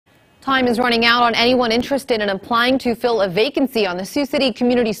Time is running out on anyone interested in applying to fill a vacancy on the Sioux City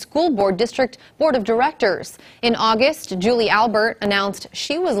Community School Board District Board of Directors. In August, Julie Albert announced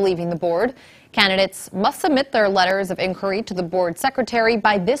she was leaving the board. Candidates must submit their letters of inquiry to the board secretary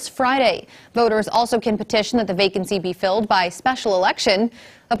by this Friday. Voters also can petition that the vacancy be filled by special election.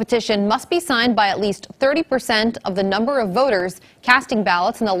 A petition must be signed by at least 30% of the number of voters casting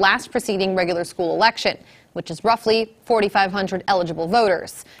ballots in the last preceding regular school election, which is roughly 4,500 eligible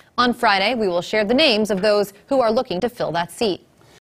voters. On Friday, we will share the names of those who are looking to fill that seat.